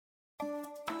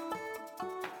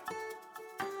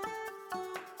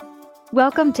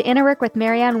Welcome to Inner Work with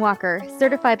Marianne Walker,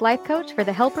 certified life coach for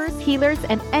the helpers, healers,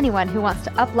 and anyone who wants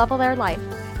to up-level their life.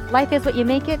 Life is what you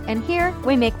make it, and here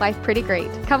we make life pretty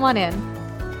great. Come on in.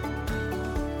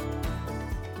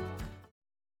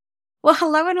 Well,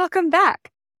 hello and welcome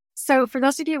back. So for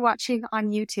those of you watching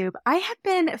on YouTube, I have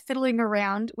been fiddling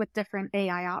around with different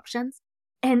AI options.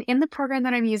 And in the program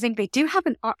that I'm using, they do have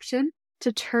an option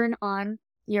to turn on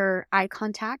your eye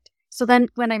contact. So then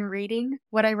when I'm reading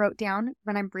what I wrote down,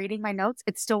 when I'm reading my notes,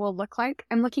 it still will look like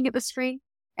I'm looking at the screen.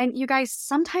 And you guys,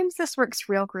 sometimes this works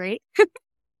real great. And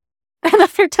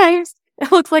other times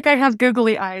it looks like I have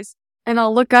googly eyes. And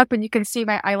I'll look up and you can see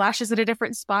my eyelashes at a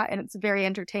different spot, and it's very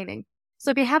entertaining.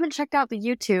 So if you haven't checked out the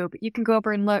YouTube, you can go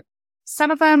over and look. Some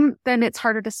of them, then it's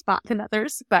harder to spot than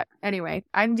others. But anyway,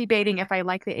 I'm debating if I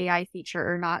like the AI feature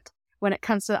or not when it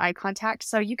comes to eye contact.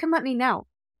 So you can let me know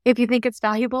if you think it's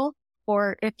valuable,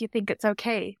 or if you think it's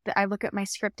okay that I look at my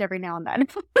script every now and then.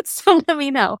 So let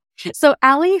me know. So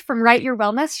Allie from Write Your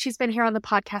Wellness, she's been here on the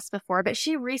podcast before, but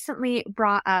she recently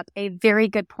brought up a very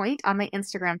good point on my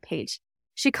Instagram page.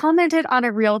 She commented on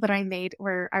a reel that I made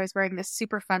where I was wearing this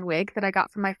super fun wig that I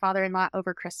got from my father-in-law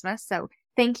over Christmas. So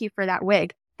thank you for that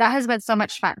wig. That has been so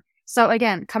much fun. So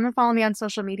again, come and follow me on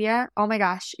social media. Oh my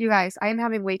gosh, you guys, I am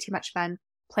having way too much fun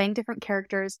playing different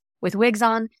characters with wigs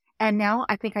on. And now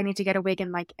I think I need to get a wig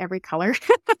in like every color.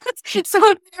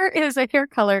 So if there is a hair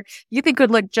color you think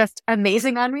would look just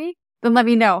amazing on me, then let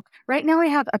me know. Right now I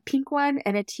have a pink one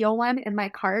and a teal one in my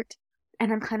cart,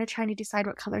 and I'm kind of trying to decide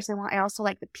what colors I want. I also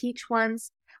like the peach ones.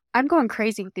 I'm going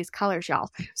crazy with these colors, y'all.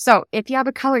 So if you have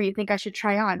a color you think I should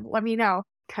try on, let me know,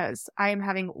 because I am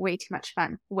having way too much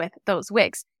fun with those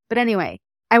wigs. But anyway,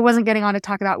 I wasn't getting on to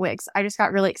talk about wigs. I just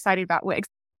got really excited about wigs.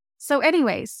 So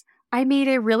anyways, I made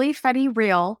a really funny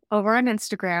reel over on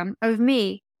Instagram of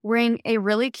me wearing a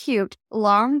really cute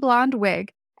long blonde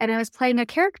wig, and I was playing a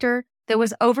character that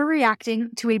was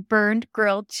overreacting to a burned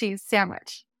grilled cheese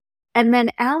sandwich. And then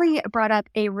Allie brought up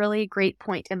a really great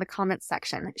point in the comments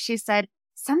section. She said,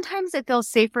 sometimes it feels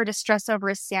safer to stress over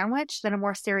a sandwich than a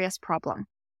more serious problem.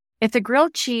 If the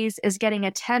grilled cheese is getting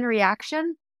a 10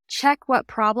 reaction, check what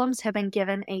problems have been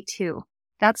given a 2.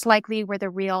 That's likely where the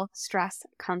real stress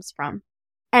comes from.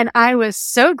 And I was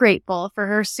so grateful for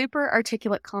her super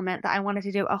articulate comment that I wanted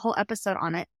to do a whole episode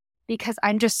on it, because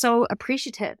I'm just so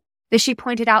appreciative that she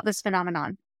pointed out this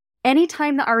phenomenon.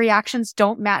 Anytime that our reactions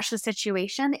don't match the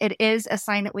situation, it is a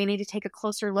sign that we need to take a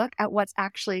closer look at what's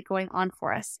actually going on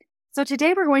for us. So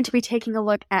today we're going to be taking a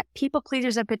look at people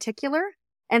pleasers in particular,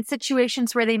 and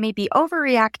situations where they may be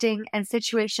overreacting and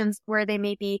situations where they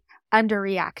may be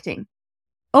underreacting.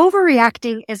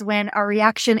 Overreacting is when our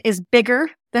reaction is bigger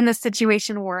than the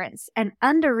situation warrants, and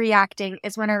underreacting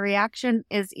is when our reaction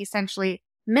is essentially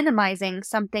minimizing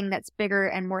something that's bigger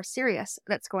and more serious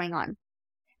that's going on.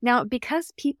 Now,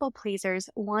 because people pleasers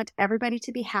want everybody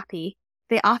to be happy,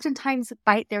 they oftentimes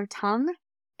bite their tongue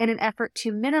in an effort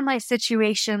to minimize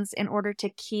situations in order to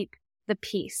keep the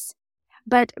peace.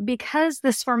 But because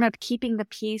this form of keeping the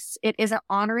peace, it isn't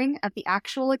honoring of the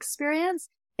actual experience,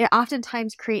 it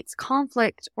oftentimes creates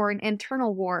conflict or an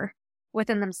internal war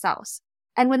within themselves.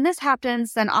 And when this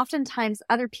happens, then oftentimes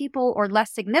other people or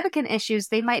less significant issues,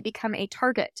 they might become a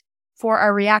target for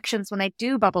our reactions when they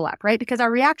do bubble up, right? Because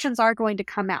our reactions are going to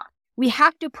come out. We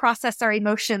have to process our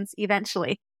emotions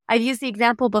eventually. I've used the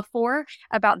example before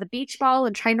about the beach ball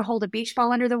and trying to hold a beach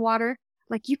ball under the water.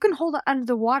 Like, you can hold it under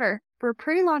the water for a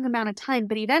pretty long amount of time,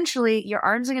 but eventually your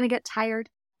arms are going to get tired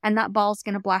and that ball's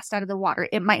going to blast out of the water.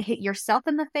 It might hit yourself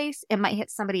in the face. It might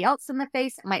hit somebody else in the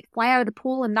face. It might fly out of the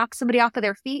pool and knock somebody off of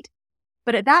their feet.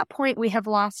 But at that point, we have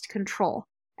lost control.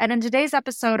 And in today's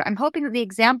episode, I'm hoping that the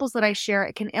examples that I share,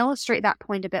 it can illustrate that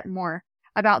point a bit more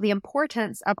about the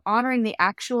importance of honoring the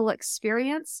actual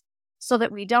experience so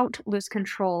that we don't lose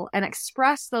control and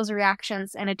express those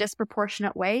reactions in a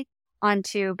disproportionate way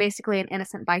onto basically an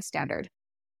innocent bystander.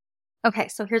 Okay,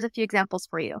 so here's a few examples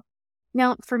for you.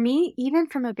 Now, for me, even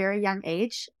from a very young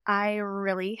age, I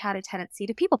really had a tendency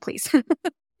to people please.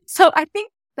 So I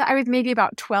think that I was maybe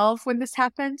about 12 when this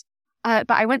happened.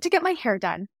 But I went to get my hair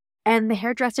done, and the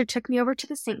hairdresser took me over to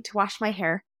the sink to wash my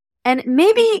hair. And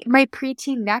maybe my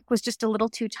preteen neck was just a little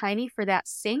too tiny for that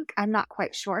sink. I'm not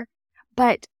quite sure.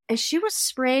 But as she was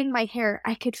spraying my hair,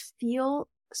 I could feel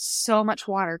so much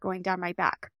water going down my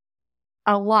back.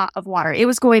 A lot of water. It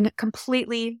was going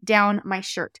completely down my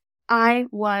shirt. I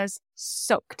was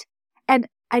soaked. And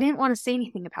I didn't want to say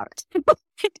anything about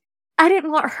it. I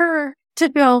didn't want her to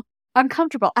feel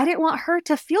uncomfortable. I didn't want her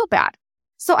to feel bad.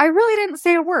 So I really didn't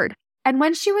say a word. And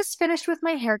when she was finished with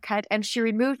my haircut and she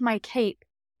removed my cape,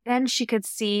 then she could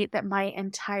see that my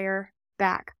entire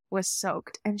back was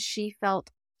soaked, and she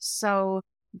felt so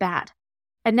bad.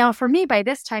 And now for me, by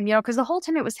this time, because the whole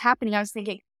time it was happening, I was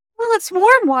thinking, well, it's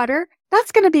warm water.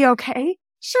 That's going to be okay.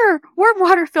 Sure, warm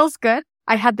water feels good.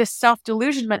 I had this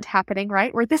self-delusionment happening,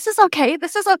 right? Where this is okay,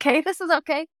 this is okay, this is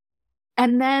okay.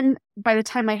 And then by the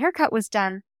time my haircut was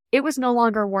done, it was no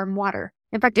longer warm water.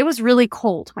 In fact, it was really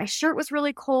cold. My shirt was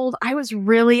really cold. I was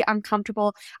really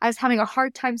uncomfortable. I was having a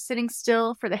hard time sitting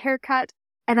still for the haircut.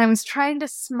 And I was trying to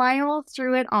smile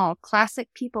through it all. Classic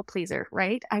people pleaser,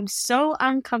 right? I'm so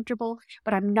uncomfortable,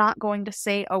 but I'm not going to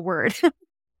say a word.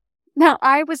 Now,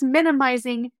 I was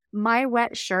minimizing my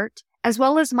wet shirt as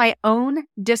well as my own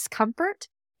discomfort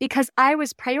because I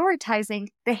was prioritizing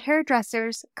the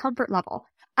hairdresser's comfort level.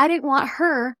 I didn't want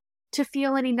her to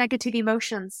feel any negative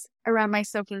emotions around my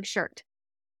soaking shirt.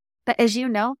 But as you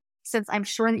know, since I'm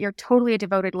sure that you're totally a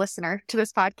devoted listener to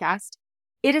this podcast,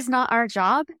 it is not our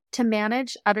job to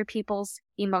manage other people's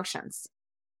emotions.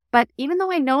 But even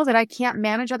though I know that I can't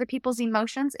manage other people's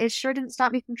emotions, it sure didn't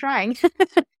stop me from trying.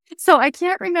 So I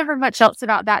can't remember much else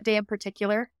about that day in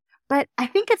particular, but I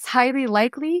think it's highly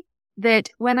likely that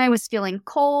when I was feeling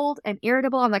cold and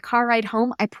irritable on the car ride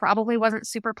home, I probably wasn't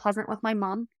super pleasant with my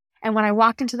mom. And when I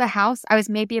walked into the house, I was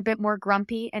maybe a bit more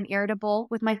grumpy and irritable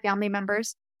with my family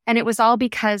members. And it was all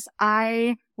because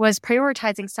I was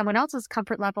prioritizing someone else's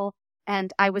comfort level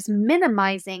and I was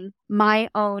minimizing my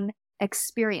own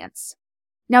experience.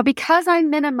 Now, because I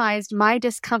minimized my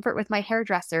discomfort with my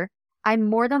hairdresser, I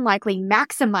more than likely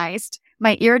maximized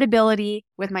my irritability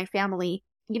with my family,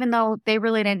 even though they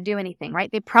really didn't do anything,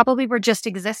 right? They probably were just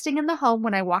existing in the home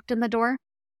when I walked in the door,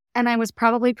 and I was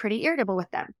probably pretty irritable with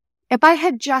them. If I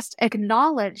had just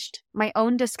acknowledged my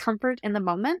own discomfort in the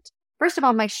moment, first of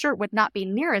all, my shirt would not be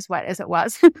near as wet as it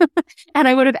was, and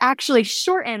I would have actually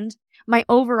shortened my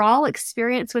overall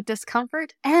experience with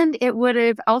discomfort, and it would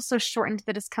have also shortened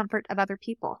the discomfort of other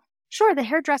people. Sure, the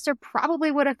hairdresser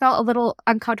probably would have felt a little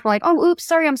uncomfortable, like, oh, oops,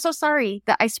 sorry, I'm so sorry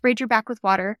that I sprayed your back with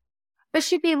water. But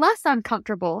she'd be less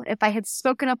uncomfortable if I had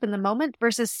spoken up in the moment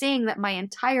versus seeing that my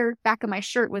entire back of my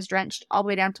shirt was drenched all the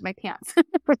way down to my pants,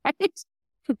 right?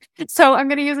 So I'm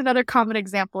going to use another common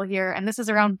example here, and this is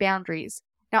around boundaries.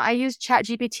 Now, I use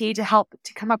ChatGPT to help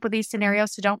to come up with these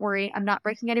scenarios, so don't worry, I'm not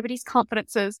breaking anybody's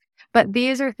confidences, but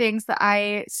these are things that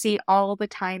I see all the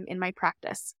time in my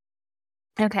practice.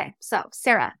 Okay, so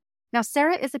Sarah. Now,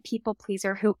 Sarah is a people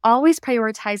pleaser who always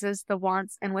prioritizes the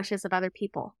wants and wishes of other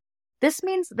people. This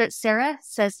means that Sarah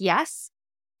says yes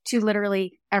to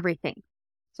literally everything.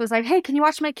 So it's like, hey, can you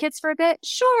watch my kids for a bit?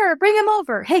 Sure, bring them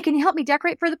over. Hey, can you help me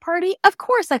decorate for the party? Of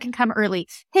course I can come early.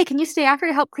 Hey, can you stay after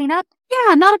to help clean up?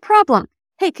 Yeah, not a problem.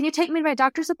 Hey, can you take me to my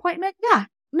doctor's appointment? Yeah,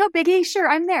 no biggie. Sure,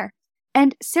 I'm there.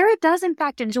 And Sarah does, in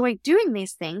fact, enjoy doing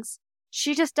these things.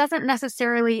 She just doesn't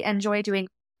necessarily enjoy doing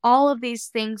all of these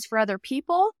things for other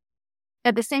people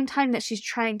at the same time that she's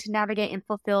trying to navigate and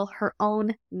fulfill her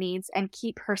own needs and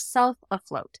keep herself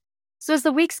afloat. So as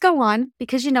the weeks go on,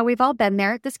 because we've all been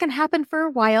there, this can happen for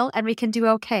a while and we can do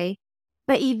okay.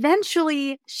 But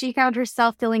eventually she found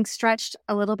herself feeling stretched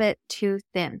a little bit too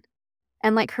thin.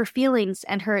 And like her feelings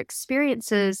and her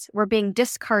experiences were being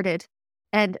discarded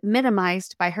and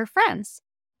minimized by her friends,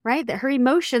 right? That her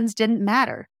emotions didn't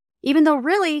matter. Even though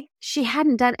really she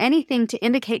hadn't done anything to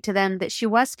indicate to them that she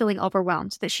was feeling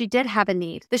overwhelmed, that she did have a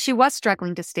need, that she was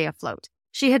struggling to stay afloat.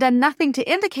 She had done nothing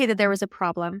to indicate that there was a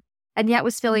problem, and yet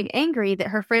was feeling angry that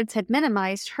her friends had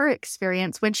minimized her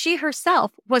experience when she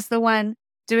herself was the one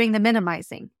doing the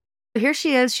minimizing. So here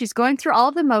she is, she's going through all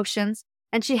of the motions,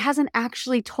 and she hasn't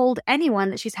actually told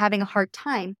anyone that she's having a hard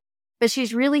time, but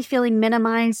she's really feeling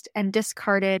minimized and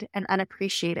discarded and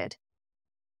unappreciated.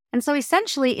 And so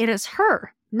essentially it is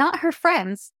her, not her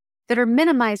friends, that are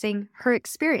minimizing her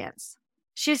experience.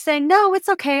 She's saying, no, it's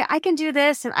okay. I can do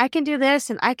this and I can do this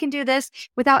and I can do this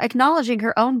without acknowledging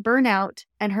her own burnout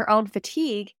and her own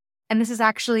fatigue. And this is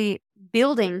actually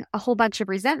building a whole bunch of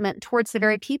resentment towards the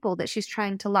very people that she's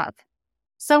trying to love.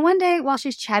 So one day while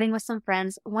she's chatting with some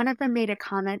friends, one of them made a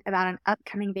comment about an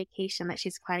upcoming vacation that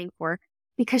she's planning for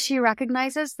because she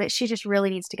recognizes that she just really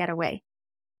needs to get away.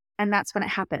 And that's when it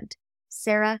happened.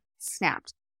 Sarah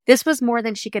snapped. This was more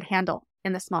than she could handle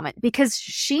in this moment because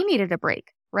she needed a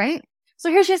break, right? So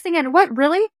here she's thinking, what,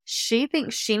 really? She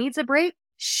thinks she needs a break?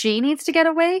 She needs to get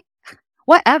away?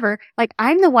 Whatever. Like,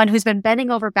 I'm the one who's been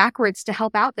bending over backwards to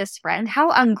help out this friend.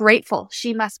 How ungrateful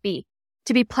she must be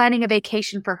to be planning a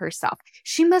vacation for herself.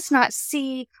 She must not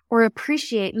see or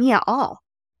appreciate me at all.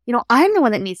 I'm the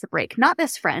one that needs a break, not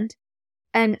this friend.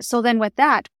 And so then with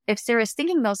that, if Sarah's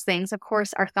thinking those things, of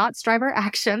course, our thoughts drive our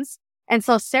actions. And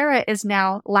so Sarah is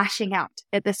now lashing out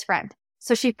at this friend.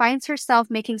 So she finds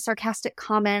herself making sarcastic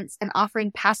comments and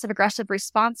offering passive-aggressive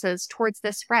responses towards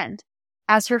this friend.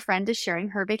 as her friend is sharing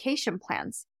her vacation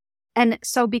plans. And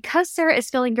so because Sarah is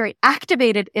feeling very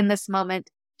activated in this moment,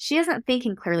 she isn't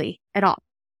thinking clearly at all.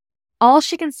 All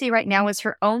she can see right now is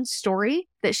her own story,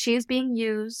 that she is being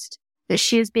used, that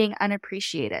she is being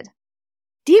unappreciated.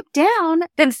 Deep down,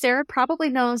 then Sarah probably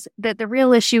knows that the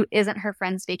real issue isn't her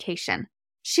friend's vacation.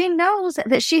 She knows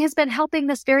that she has been helping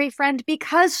this very friend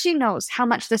because she knows how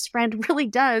much this friend really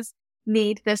does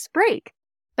need this break.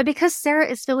 But because Sarah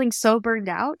is feeling so burned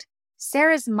out,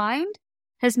 Sarah's mind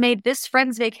has made this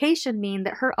friend's vacation mean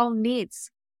that her own needs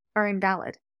are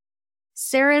invalid.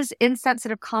 Sarah's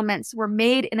insensitive comments were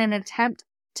made in an attempt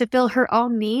to fill her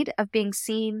own need of being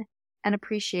seen and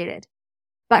appreciated.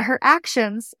 But her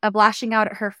actions of lashing out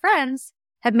at her friends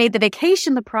have made the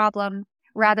vacation the problem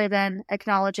rather than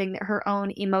acknowledging that her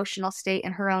own emotional state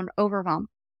and her own overwhelm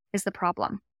is the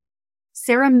problem.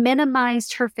 Sarah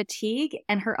minimized her fatigue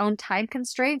and her own time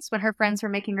constraints when her friends were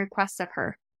making requests of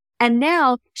her. And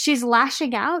now she's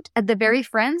lashing out at the very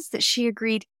friends that she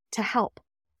agreed to help.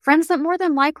 Friends that more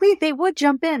than likely they would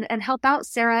jump in and help out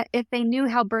Sarah if they knew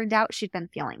how burned out she'd been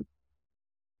feeling.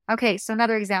 Okay, so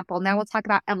another example. Now we'll talk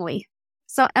about Emily.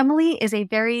 So Emily is a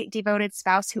very devoted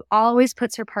spouse who always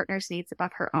puts her partner's needs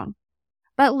above her own.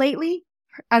 But lately,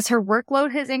 as her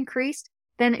workload has increased,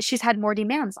 then she's had more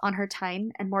demands on her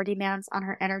time and more demands on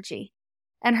her energy.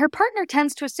 And her partner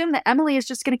tends to assume that Emily is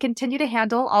just going to continue to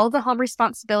handle all of the home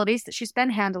responsibilities that she's been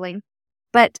handling.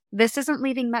 But this isn't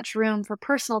leaving much room for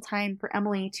personal time for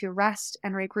Emily to rest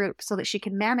and regroup so that she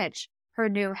can manage her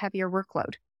new heavier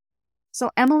workload.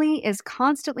 So Emily is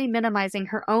constantly minimizing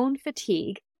her own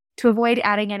fatigue to avoid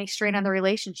adding any strain on the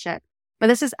relationship. But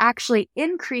this is actually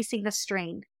increasing the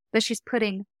strain that she's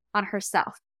putting on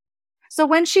herself. So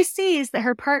when she sees that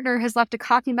her partner has left a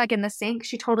coffee mug in the sink,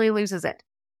 she totally loses it.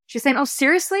 She's saying, oh,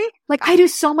 seriously? Like, I do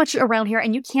so much around here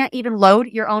and you can't even load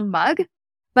your own mug?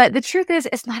 But the truth is,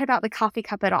 it's not about the coffee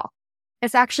cup at all.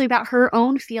 It's actually about her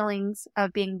own feelings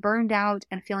of being burned out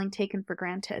and feeling taken for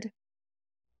granted.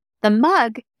 The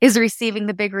mug is receiving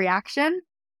the big reaction,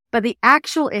 but the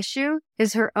actual issue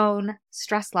is her own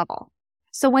stress level.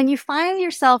 So when you find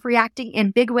yourself reacting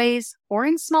in big ways or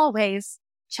in small ways,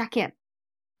 check in.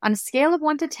 On a scale of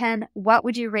 1 to 10, what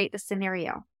would you rate the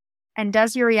scenario? And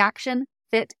does your reaction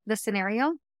fit the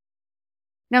scenario?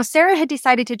 Now, Sarah had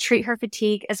decided to treat her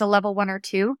fatigue as a level 1 or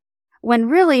 2, when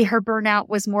really her burnout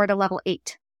was more at a level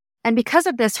 8. And because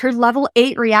of this, her level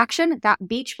 8 reaction, that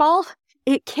beach ball,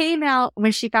 it came out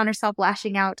when she found herself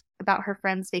lashing out about her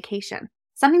friend's vacation,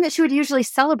 something that she would usually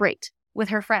celebrate with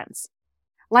her friends.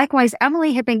 Likewise,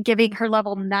 Emily had been giving her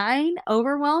level 9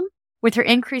 overwhelm with her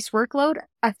increased workload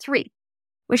a 3,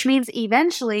 which means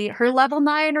eventually her level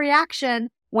 9 reaction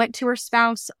went to her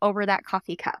spouse over that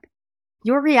coffee cup.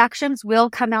 Your reactions will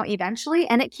come out eventually,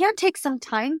 and it can take some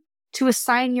time to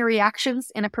assign your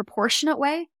reactions in a proportionate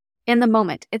way in the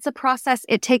moment. It's a process.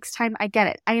 It takes time. I get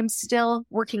it. I am still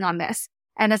working on this.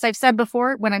 And as I've said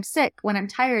before, when I'm sick, when I'm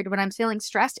tired, when I'm feeling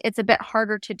stressed, it's a bit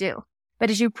harder to do. But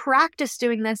as you practice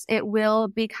doing this, it will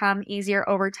become easier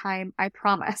over time, I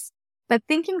promise. But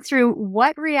thinking through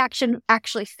what reaction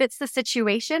actually fits the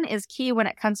situation is key when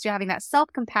it comes to having that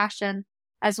self-compassion,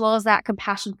 as well as that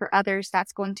compassion for others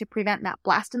that's going to prevent that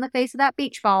blast in the face of that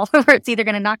beach ball, where it's either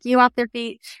going to knock you off their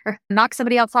feet or knock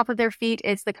somebody else off of their feet.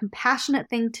 It's the compassionate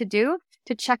thing to do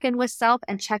to check in with self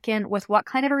and check in with what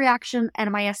kind of a reaction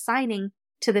am I assigning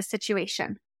to this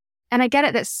situation. And I get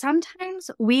it that sometimes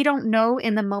we don't know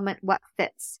in the moment what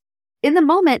fits. In the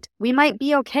moment, we might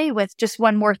be okay with just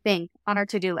one more thing on our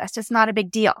to-do list. It's not a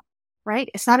big deal, right?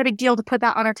 It's not a big deal to put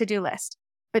that on our to-do list.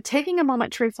 But taking a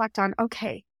moment to reflect on,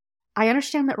 okay, I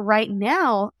understand that right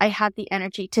now I have the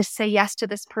energy to say yes to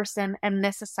this person and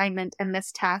this assignment and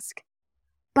this task.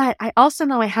 But I also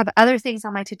know I have other things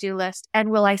on my to-do list. And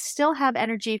will I still have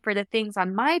energy for the things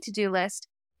on my to-do list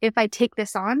if I take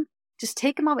this on? Just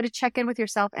take a moment to check in with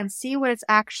yourself and see what it's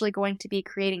actually going to be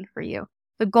creating for you.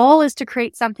 The goal is to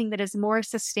create something that is more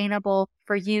sustainable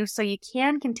for you so you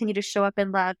can continue to show up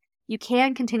in love. You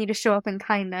can continue to show up in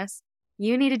kindness.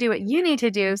 You need to do what you need to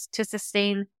do to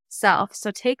sustain self. So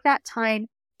take that time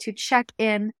to check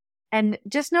in and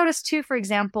just notice too, for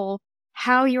example,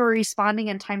 how you're responding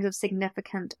in times of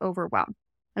significant overwhelm.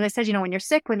 As I said, when you're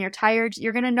sick, when you're tired,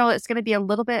 you're going to know it's going to be a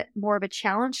little bit more of a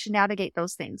challenge to navigate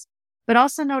those things. But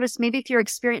also notice maybe if you're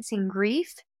experiencing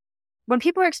grief, when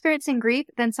people are experiencing grief,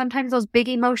 then sometimes those big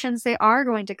emotions, they are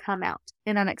going to come out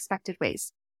in unexpected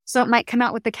ways. So it might come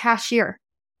out with the cashier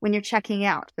when you're checking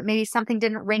out, but maybe something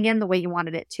didn't ring in the way you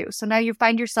wanted it to. So now you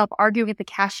find yourself arguing with the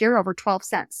cashier over 12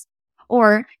 cents.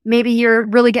 Or maybe you're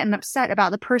really getting upset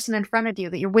about the person in front of you,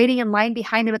 that you're waiting in line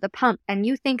behind them at the pump and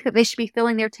you think that they should be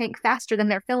filling their tank faster than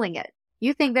they're filling it.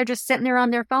 You think they're just sitting there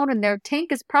on their phone and their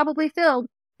tank is probably filled,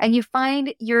 and you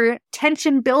find your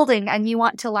tension building and you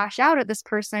want to lash out at this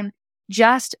person.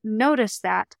 Just notice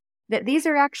that these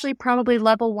are actually probably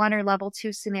level 1 or level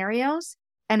 2 scenarios.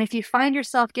 And if you find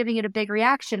yourself giving it a big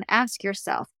reaction, ask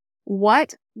yourself,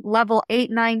 what level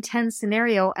 8, 9, 10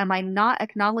 scenario am I not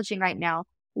acknowledging right now?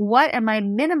 What am I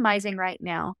minimizing right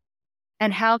now?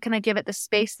 And how can I give it the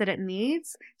space that it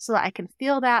needs so that I can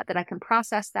feel that I can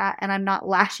process that, and I'm not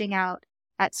lashing out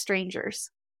at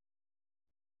strangers?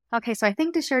 Okay, so I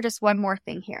think to share just one more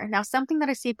thing here. Now, something that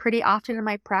I see pretty often in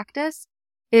my practice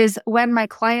is when my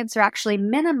clients are actually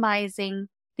minimizing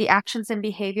the actions and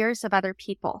behaviors of other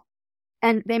people.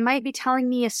 And they might be telling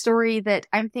me a story that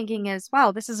I'm thinking is,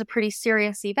 wow, this is a pretty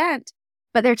serious event,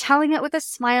 but they're telling it with a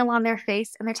smile on their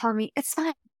face, and they're telling me, it's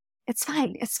fine, it's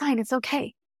fine, it's fine, it's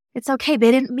okay. It's okay.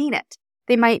 They didn't mean it.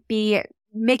 They might be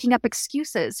making up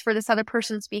excuses for this other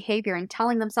person's behavior and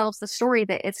telling themselves the story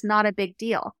that it's not a big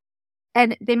deal.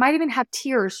 And they might even have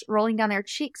tears rolling down their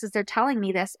cheeks as they're telling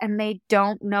me this, and they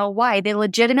don't know why. They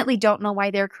legitimately don't know why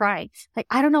they're crying. Like,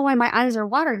 I don't know why my eyes are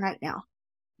watering right now.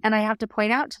 And I have to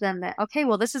point out to them that, okay,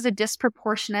 well, this is a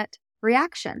disproportionate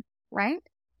reaction, right?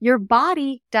 Your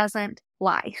body doesn't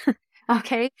lie.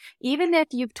 Okay. Even if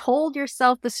you've told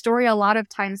yourself the story a lot of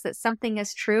times that something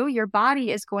is true, your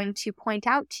body is going to point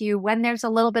out to you when there's a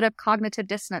little bit of cognitive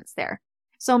dissonance there.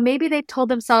 So maybe they've told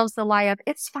themselves the lie of,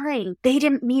 it's fine, they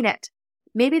didn't mean it.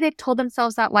 Maybe they've told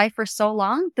themselves that lie for so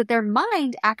long that their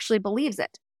mind actually believes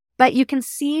it. But you can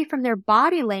see from their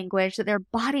body language that their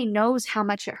body knows how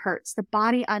much it hurts. The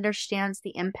body understands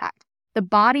the impact. The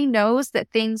body knows that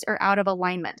things are out of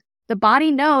alignment. The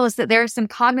body knows that there's some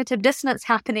cognitive dissonance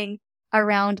happening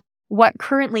around what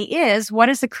currently is, what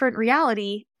is the current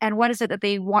reality, and what is it that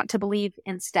they want to believe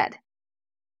instead.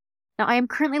 Now, I am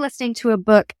currently listening to a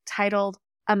book titled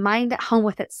A Mind at Home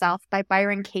with Itself by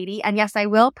Byron Katie. And yes, I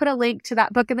will put a link to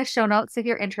that book in the show notes if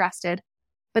you're interested.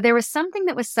 But there was something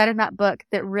that was said in that book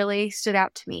that really stood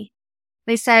out to me.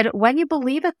 They said, when you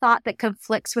believe a thought that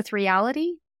conflicts with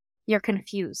reality, you're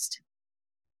confused.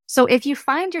 So if you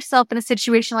find yourself in a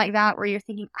situation like that where you're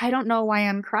thinking, I don't know why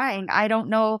I'm crying, I don't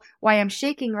know why I'm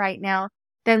shaking right now,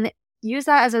 then use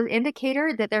that as an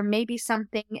indicator that there may be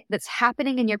something that's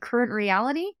happening in your current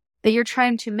reality that you're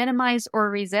trying to minimize or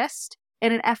resist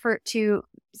in an effort to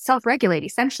self-regulate,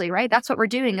 essentially, right? That's what we're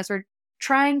doing, is we're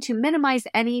trying to minimize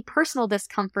any personal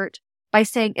discomfort by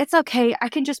saying, it's okay, I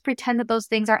can just pretend that those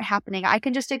things aren't happening. I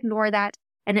can just ignore that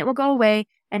and it will go away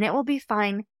and it will be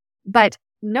fine. But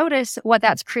notice what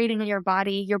that's creating in your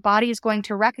body. Your body is going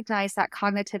to recognize that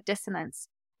cognitive dissonance,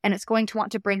 and it's going to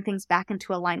want to bring things back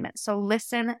into alignment. So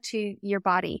listen to your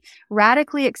body.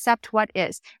 Radically accept what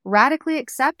is. Radically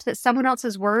accept that someone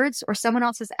else's words or someone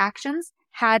else's actions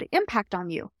had impact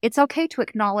on you. It's okay to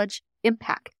acknowledge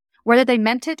impact, whether they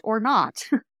meant it or not.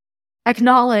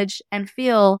 Acknowledge and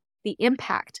feel the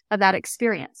impact of that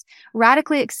experience.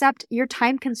 Radically accept your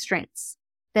time constraints.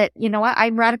 That, you know what,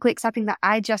 I'm radically accepting that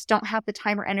I just don't have the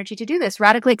time or energy to do this.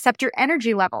 Radically accept your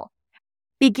energy level.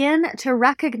 Begin to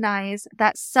recognize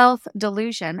that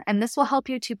self-delusion, and this will help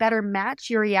you to better match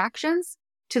your reactions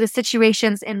to the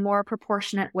situations in more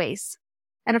proportionate ways.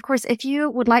 And of course, if you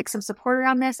would like some support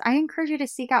around this, I encourage you to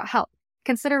seek out help.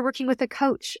 Consider working with a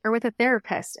coach or with a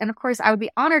therapist. And of course, I would be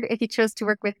honored if you chose to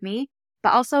work with me.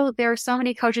 But also, there are so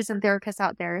many coaches and therapists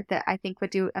out there that I think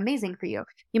would do amazing for you.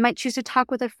 You might choose to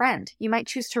talk with a friend. You might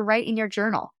choose to write in your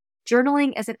journal.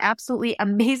 Journaling is an absolutely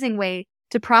amazing way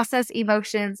to process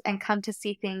emotions and come to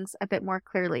see things a bit more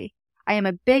clearly. I am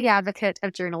a big advocate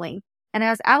of journaling. And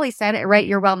as Ali said at Write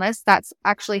Your Wellness, that's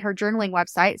actually her journaling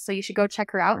website. So you should go check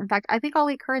her out. In fact, I think I'll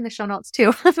link her in the show notes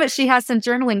too. But she has some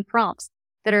journaling prompts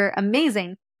that are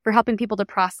amazing for helping people to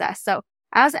process. So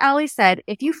as Ali said,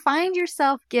 if you find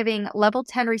yourself giving level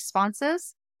 10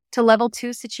 responses to level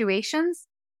 2 situations,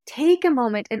 take a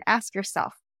moment and ask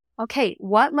yourself, okay,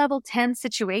 what level 10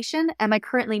 situation am I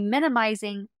currently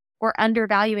minimizing or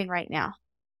undervaluing right now?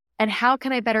 And how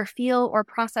can I better feel or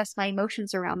process my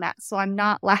emotions around that so I'm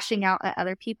not lashing out at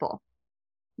other people?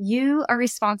 You are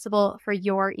responsible for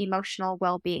your emotional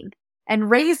well-being.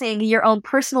 And raising your own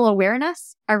personal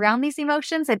awareness around these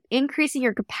emotions and increasing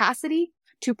your capacity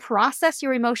to process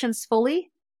your emotions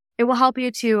fully, it will help you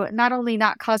to not only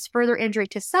not cause further injury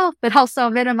to self, but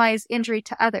also minimize injury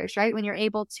to others, right? When you're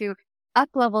able to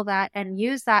up-level that and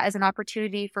use that as an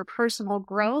opportunity for personal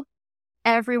growth,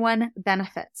 everyone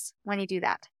benefits when you do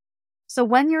that. So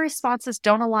when your responses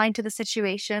don't align to the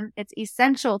situation, it's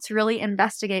essential to really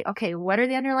investigate, okay, what are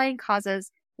the underlying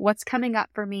causes? What's coming up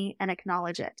for me? And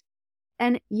acknowledge it.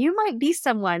 And you might be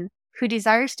someone who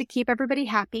desires to keep everybody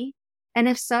happy. And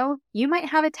if so, you might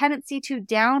have a tendency to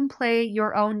downplay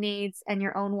your own needs and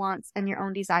your own wants and your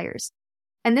own desires.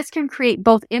 And this can create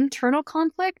both internal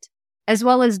conflict as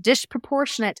well as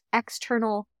disproportionate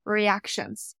external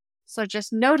reactions. So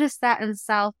just notice that in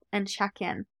self and check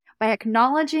in. By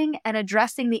acknowledging and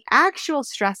addressing the actual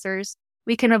stressors,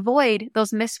 we can avoid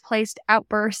those misplaced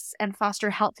outbursts and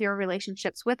foster healthier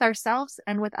relationships with ourselves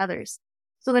and with others.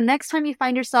 So the next time you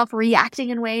find yourself reacting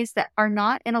in ways that are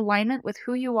not in alignment with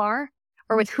who you are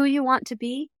or with who you want to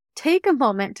be, take a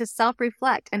moment to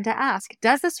self-reflect and to ask,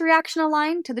 does this reaction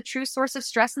align to the true source of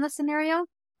stress in the scenario?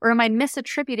 Or am I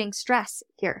misattributing stress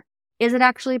here? Is it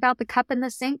actually about the cup in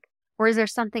the sink? Or is there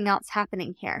something else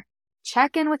happening here?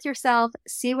 Check in with yourself,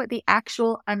 see what the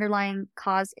actual underlying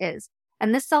cause is.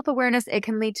 And this self-awareness, it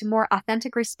can lead to more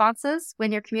authentic responses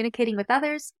when you're communicating with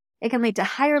others. It can lead to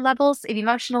higher levels of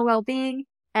emotional well-being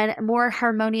and more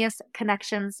harmonious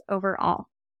connections overall.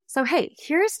 So hey,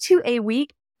 here's to a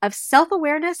week of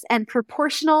self-awareness and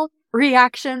proportional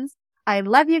reactions. I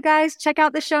love you guys. Check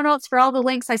out the show notes for all the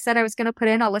links I said I was going to put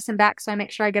in. I'll listen back so I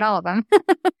make sure I get all of them.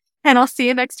 And I'll see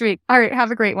you next week. All right,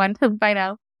 have a great one. Bye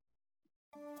now.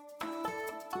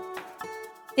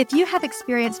 If you have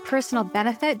experienced personal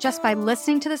benefit just by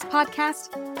listening to this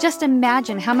podcast, just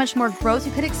imagine how much more growth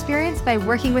you could experience by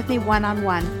working with me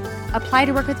one-on-one. Apply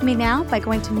to work with me now by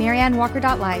going to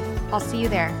mariannewalker.life. I'll see you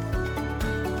there.